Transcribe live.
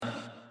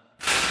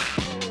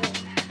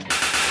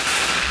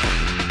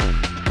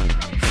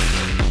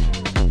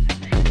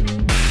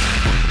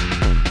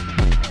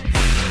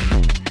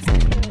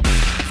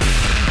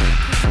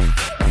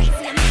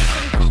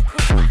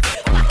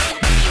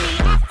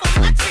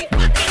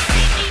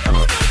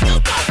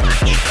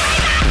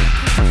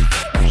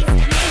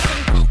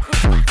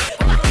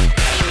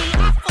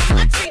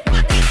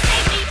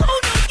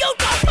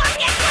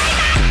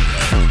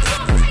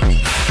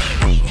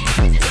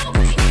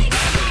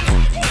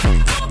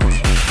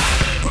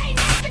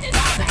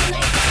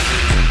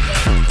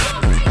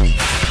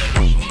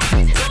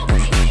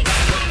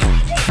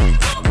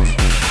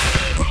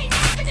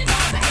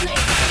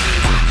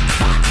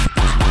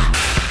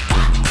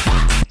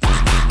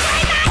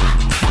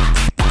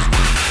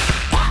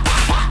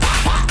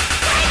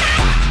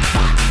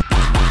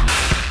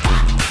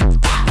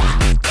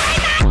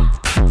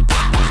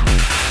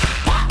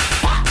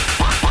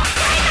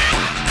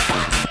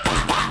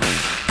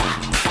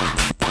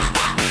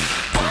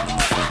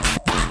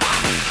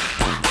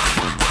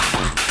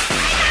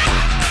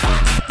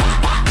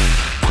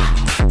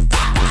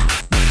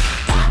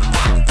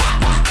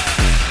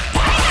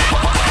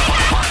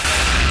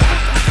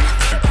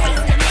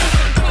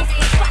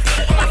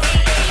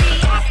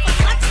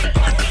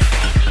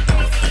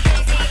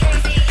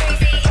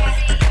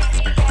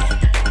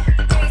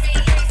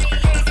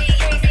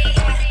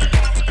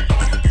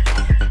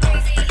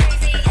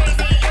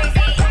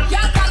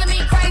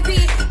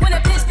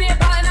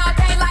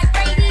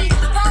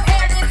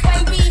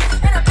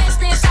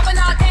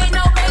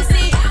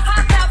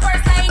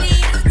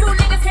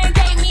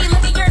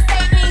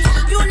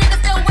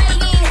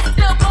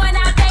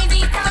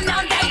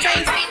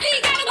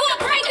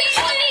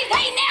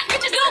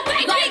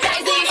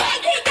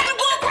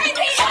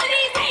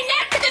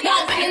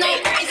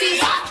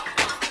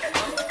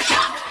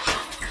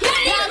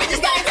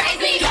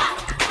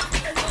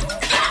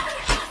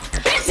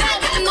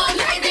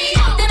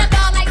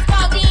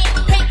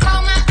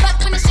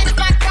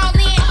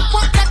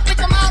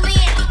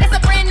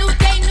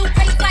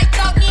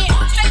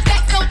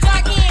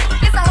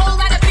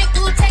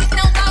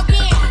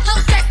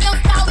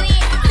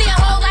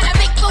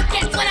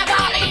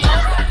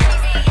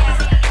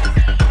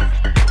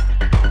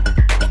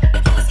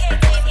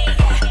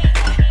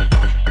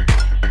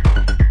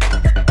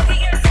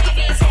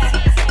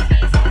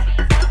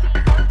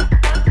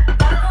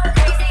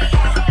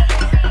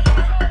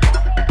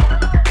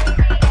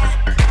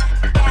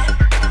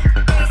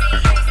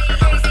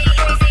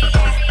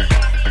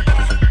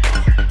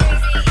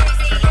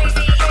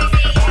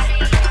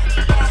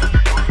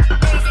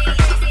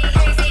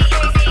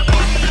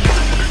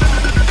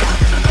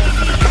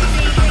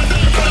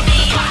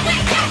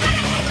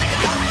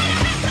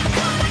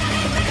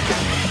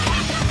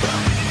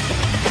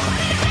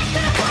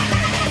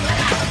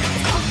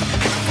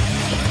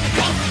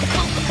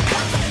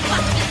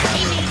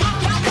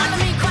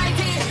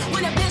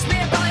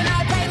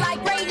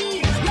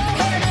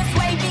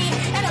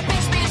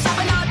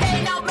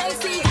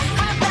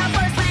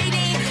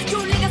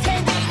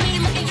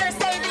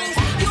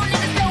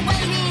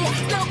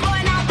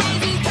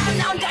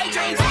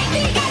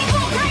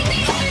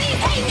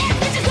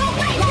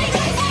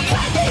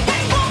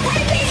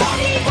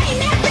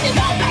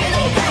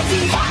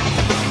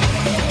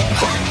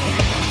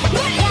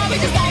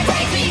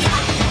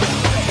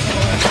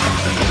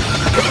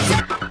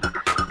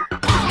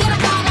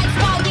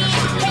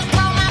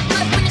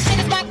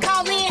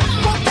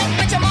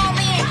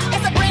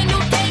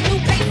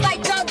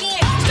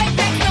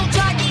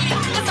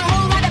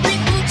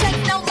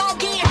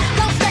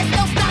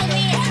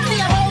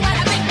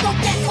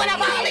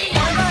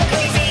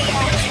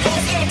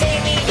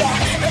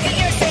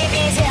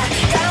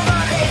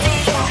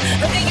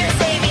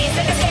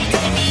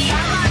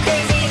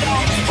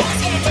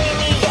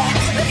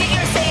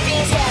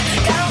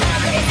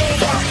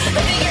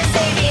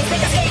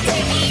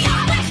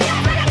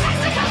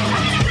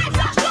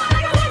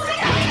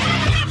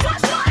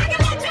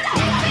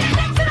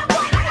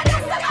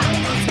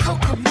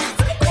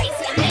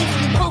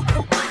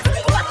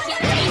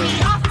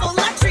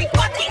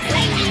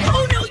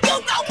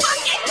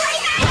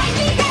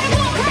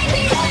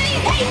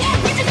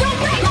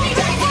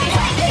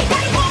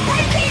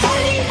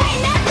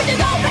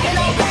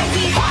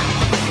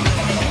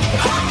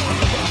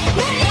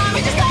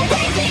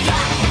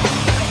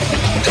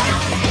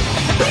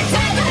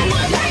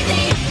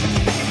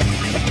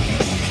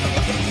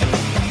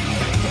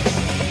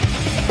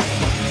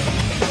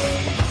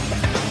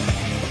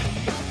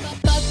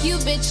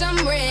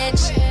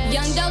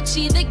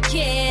Dolce the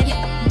kid,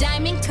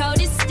 diamond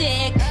coated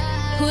stick.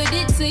 Put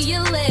it to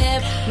your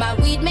lip. My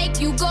weed make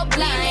you go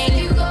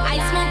blind. I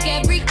smoke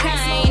every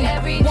kind.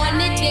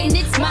 Want it, then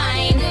it's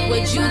mine.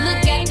 Would you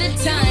look at the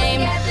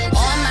time?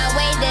 On my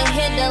way to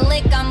hit a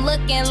lick, I'm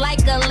looking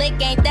like a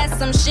lick. Ain't that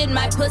some shit?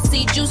 My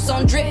pussy juice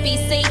on drippy.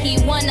 Say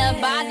he wanna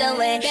bottle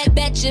it.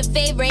 Bet your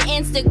favorite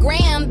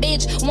Instagram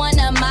bitch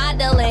wanna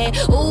model it.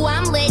 Ooh,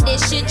 I'm lit.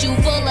 This shit you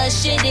full of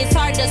shit. It's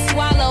hard to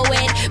swallow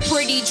it.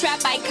 Pretty trap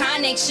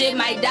iconic shit.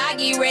 My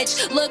doggy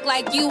rich. Look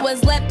like you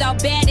was left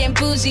out bad and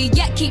bougie.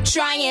 Yet keep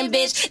trying,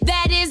 bitch.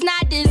 That is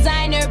not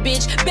designer,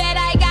 bitch. Bet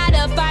I got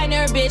a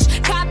finer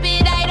bitch. Cop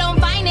it, I don't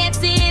finance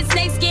it.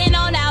 Snake skin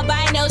on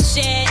albino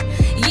shit.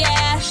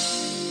 Yeah.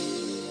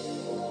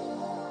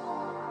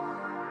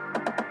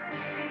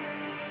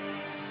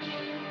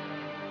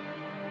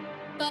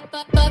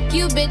 Fuck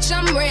you, bitch,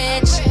 I'm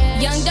rich.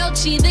 Young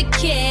Dolce the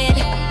kid,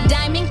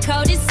 diamond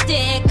coated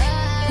stick.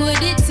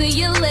 Put it to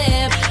your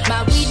lip.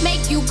 My weed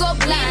make you go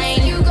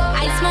blind.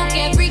 I smoke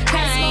every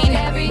kind.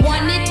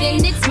 Want it,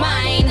 then it's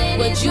mine.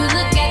 Would you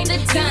look at the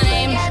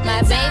time?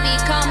 My baby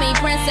call me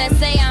princess,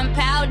 say I'm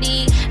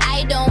pouty.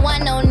 I don't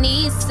want no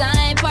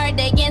Nissan, part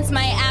against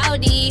my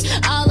Audi.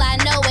 All I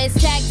know is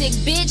tactic,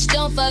 bitch,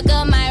 don't fuck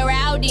up my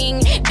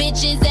routing.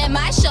 Bitches at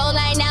my show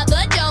line, out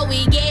the door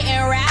we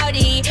getting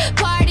rowdy.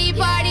 Party,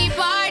 party,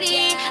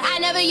 party. I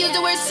never use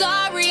the word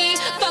sorry.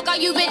 Fuck all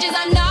you bitches,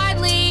 I'm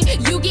gnarly.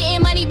 You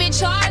getting money,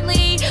 bitch,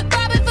 hardly.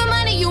 Robbing for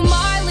money, you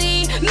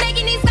Marley.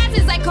 Making these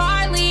glasses like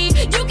Carly.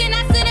 You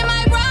cannot sit in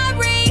my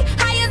Rari.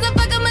 High as a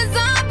fuck, I'm a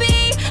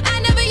zombie. I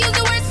never use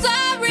the word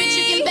sorry. Bitch,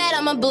 you can bet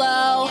I'ma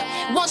blow.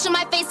 Won't show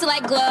my face till I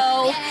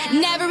glow.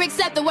 Never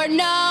accept the word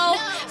no.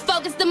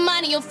 Focus the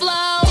money, you'll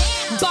flow.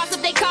 Boss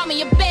up, they call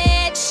me a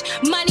bitch.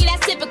 Money,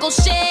 that's typical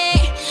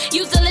shit.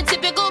 You still a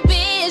typical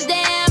bitch,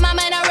 damn. I'm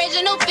an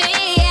original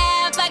fit,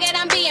 yeah. Fuck it,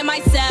 I'm being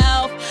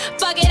myself.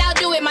 Fuck it, I'll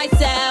do it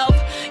myself.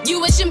 You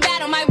wishing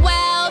bad on my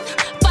wealth.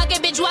 Fuck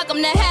it, bitch, welcome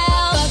to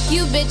hell. Fuck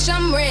you, bitch,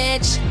 I'm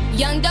rich.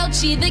 Young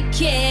Dolce the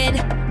kid,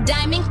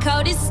 diamond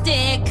coated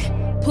stick.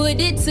 Put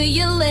it to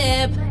your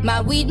lip.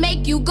 My weed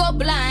make you go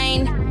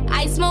blind.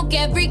 I smoke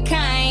every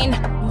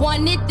kind.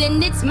 Want it,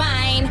 then it's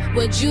mine.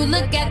 Would you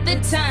look at the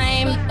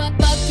time?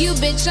 Fuck you,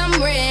 bitch,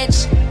 I'm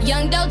rich.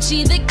 Young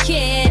Dolce the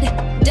kid,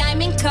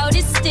 diamond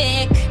coated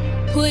stick.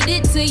 Put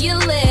it to your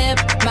lip.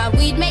 My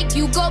weed make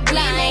you go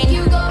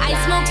blind. I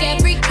smoke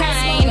every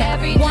kind.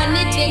 Want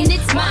it, then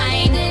it's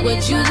mine.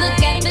 Would you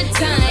look at the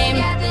time?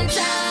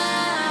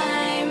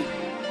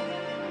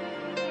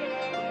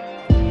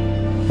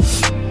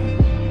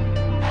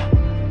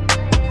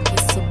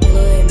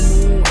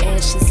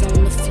 Ashes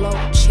on the floor,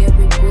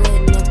 cherry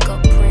wood, knuckle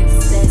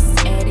princess,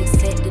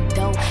 addicts at the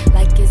door,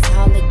 like it's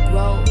Holly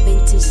Grove.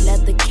 Vintage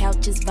leather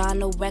couches,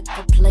 vinyl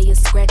record player,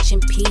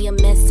 scratching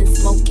PMS and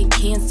smoking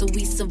cancer.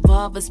 We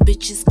survivors,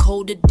 bitches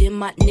colder than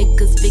my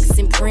niggas,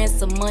 vixen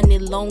prancer, money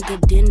longer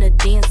than a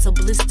dancer.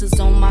 Blisters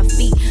on my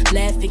feet,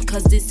 laughing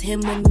cause it's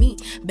him and me.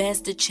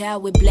 Bastard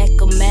child with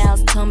blacker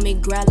mouths, tummy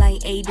growl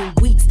like 8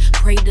 weeks.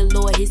 Pray the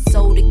Lord his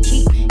soul to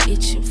keep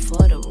itching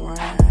for the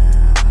round.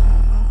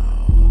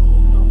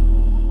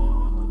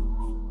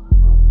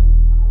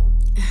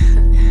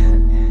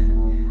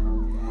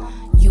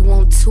 You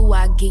want two,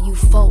 I give you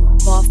four.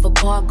 Bar for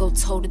bar, go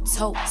toe to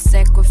toe.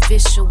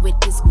 Sacrificial with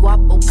this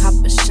guapo,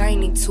 copper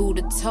shining to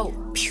the toe.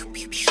 Pew,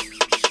 pew, pew.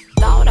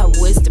 Thought I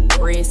was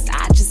depressed,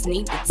 I just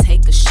need to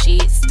take a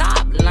shit.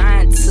 Stop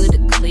lying to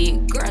the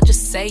clique, girl,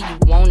 just say you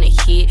wanna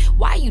hit.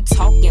 Why you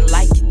talking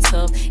like you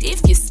tough,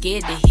 if you're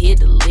scared to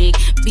hit a lick?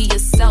 Be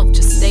yourself,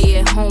 just stay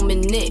at home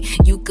and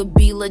knit. You could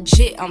be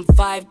legit, I'm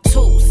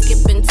 5'2",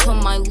 skipping to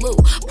my loot.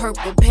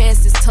 Purple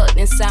passes tucked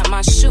inside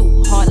my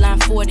shoe.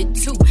 Hardline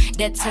 42,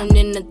 that turned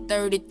into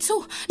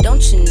 32.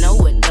 Don't you know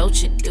what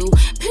don't you do?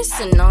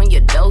 Pissing on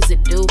your dozy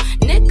do.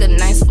 Nigga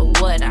nice for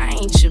what, I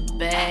ain't your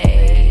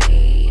bae.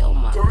 Oh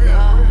my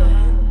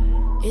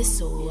God,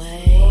 it's a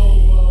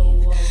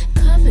wave.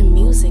 Cover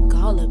music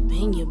all up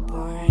in your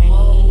brain.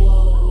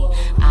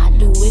 I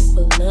do it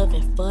for love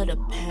and for the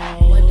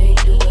pain. What they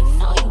do it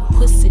for? All you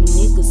pussy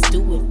niggas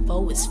do it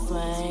for his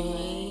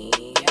fame.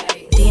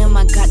 Damn,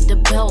 I got the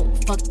belt,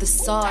 fuck the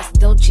sauce.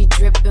 Dolce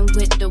dripping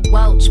with the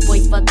Welch.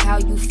 Boy, fuck how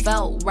you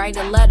felt. Write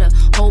a letter,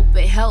 hope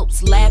it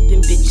helps.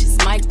 Lapping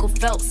bitches, Michael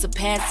Phelps,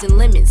 surpassing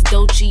limits.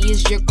 Dolce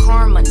is your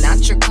karma,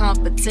 not your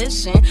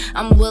competition.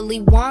 I'm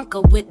Willy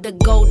Wonka with the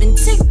golden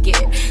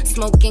ticket.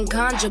 Smoking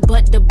ganja,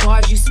 but the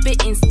bars you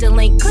spitting still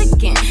ain't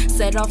clicking.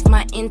 Set off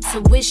my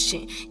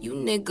intuition. You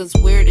niggas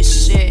weird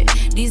as shit.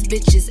 These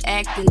bitches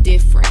acting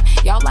different.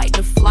 Y'all like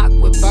to flock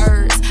with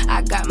birds.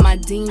 I got my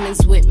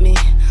demons with me.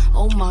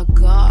 Oh my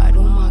God,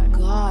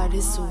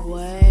 it's a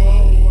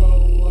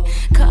way.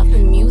 Cover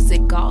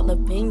music all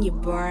up in your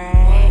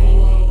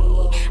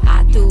brain.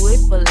 I do it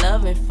for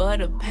love and for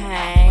the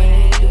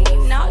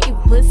pain. All you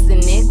pussy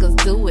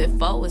niggas do it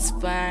for his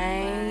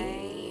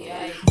fame.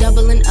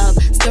 Doubling up,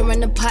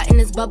 stirring the pot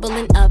and it's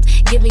bubbling up.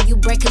 Giving you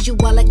bread cause you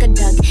wild like a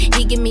duck.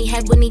 He give me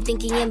head when he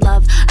think he in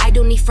love. I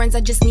don't need friends,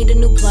 I just need a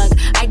new plug.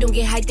 I don't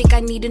get high, think I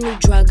need a new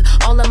drug.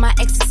 All of my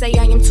exes say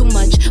I am too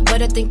much,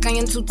 but I think I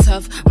am too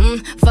tough.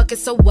 Fuck it,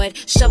 so what?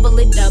 Shovel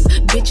it up.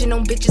 Bitchin'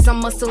 on bitches,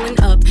 I'm muscling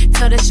up.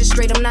 Tell that shit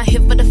straight, I'm not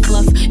here for the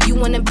fluff. You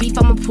wanna beef,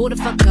 I'ma pull the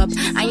fuck up.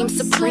 I am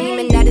supreme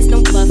and that is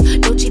no bluff.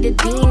 Dolce the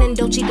Dean and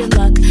Dolce the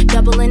Luck.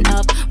 Doubling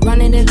up,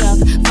 running it up,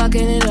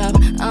 fucking it up.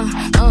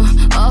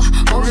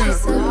 Oh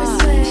she's so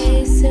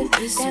persuasive,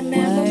 that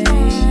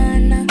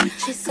marijuana.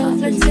 She's so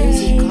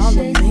flirtatious.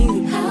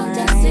 How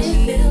does it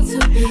feel to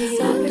be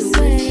so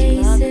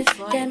persuasive?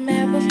 That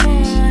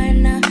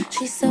marijuana.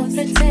 She's so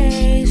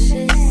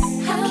flirtatious.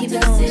 How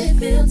does it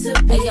feel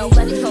to be? Hey yo,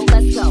 ready, go,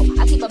 let's go.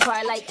 I keep a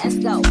pride like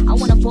Esco. I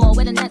wanna ball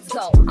where the nets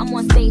go. I'm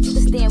on stage with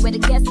the stand where the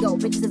guests go.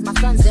 Bitches is my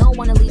sons, they don't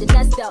wanna leave the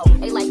nest though.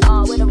 They like,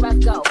 where the ref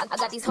go? I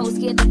got these hoes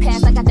scared to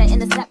pass, I got that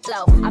intercept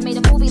flow. I made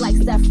a movie like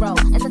Steph Row,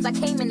 and since I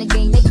came in the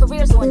game, they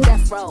careers on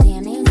death row.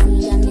 Damn, they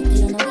see young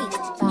Nicki in a week.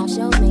 5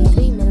 shows made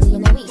 3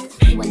 million a week.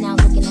 You are now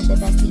looking at the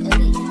bestie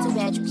elite. Too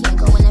bad you can't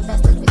go and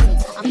invest in petite.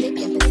 I'm thick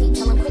and petite,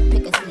 tell them quick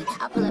pick a seat.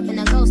 I pull up in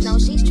a ghost, no,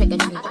 she's trick or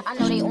treat. I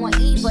know they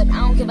on E, but I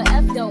don't give a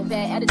F though.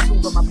 Bad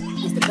attitude, but my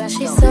is the best.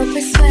 She's so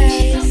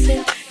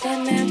persuasive, that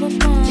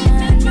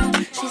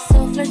marijuana. She's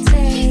so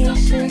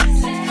flirtatious.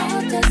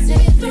 How does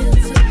it feel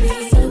to be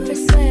so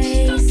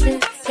persuasive,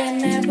 that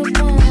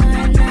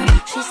marijuana?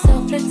 She's so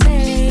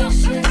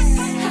flirtatious.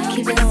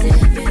 Keep it on. How does it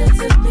feel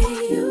to be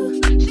you?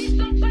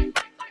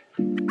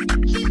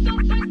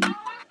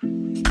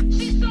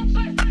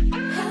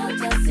 How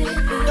does it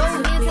feel? Those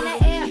hands in the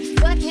air,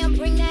 fuck him,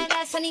 bring that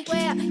ass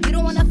anywhere. You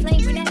don't wanna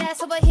flame, bring that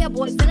ass over here,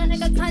 boy. Been a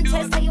nigga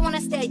contest, how you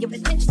wanna stare? Your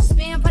attention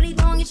span pretty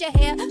long as your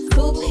hair.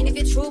 Cool, if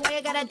you're true, why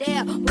you gotta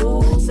dare?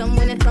 Ooh,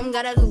 someone and some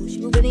gotta lose.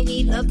 You really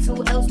need love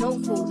too, else no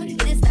food.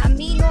 It is not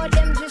me nor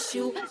them, just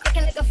you.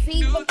 Acting like a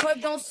fiend, but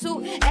curve don't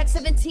suit. Act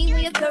 17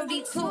 when you're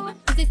 32.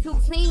 Cause it's too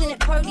clean and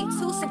it's purdy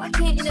too, so I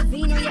can't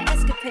intervene on your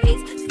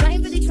escapades. So I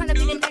ain't really trying to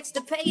be the next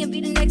to pay and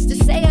be the next to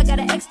say I got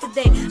an extra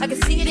day. I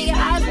can see it in your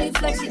eyes when you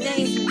flex your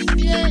name.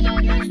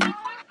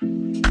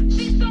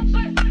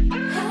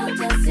 How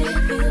does it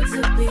feel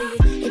to be?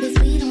 If it's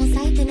weed on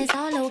sight, then it's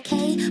all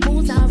okay.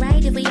 Mood's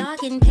alright if we all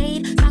getting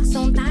paid. Socks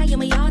on thigh and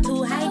we all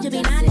too high to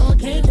be not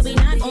okay, to be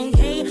not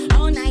okay.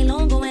 All night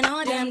long going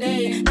all damn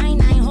day.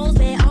 99 hoes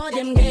there all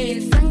them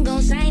days. Sun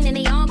gon' shine and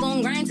they all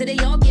gon' grind till they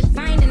all get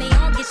fine and they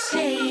all get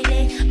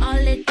shady.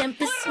 All of them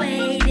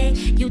persuaded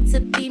you to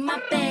be my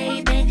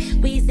baby.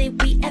 We say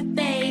we a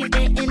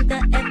baby and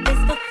the F is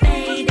for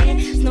faded.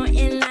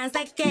 Snorting lines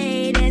like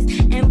gators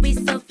and we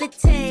so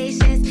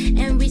flirtatious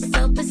and we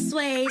so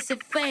persuasive.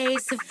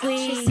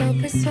 She's so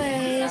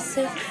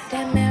persuasive,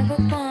 that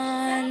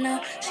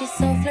marijuana. She's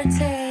so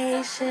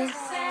flirtatious.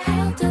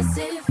 How does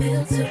it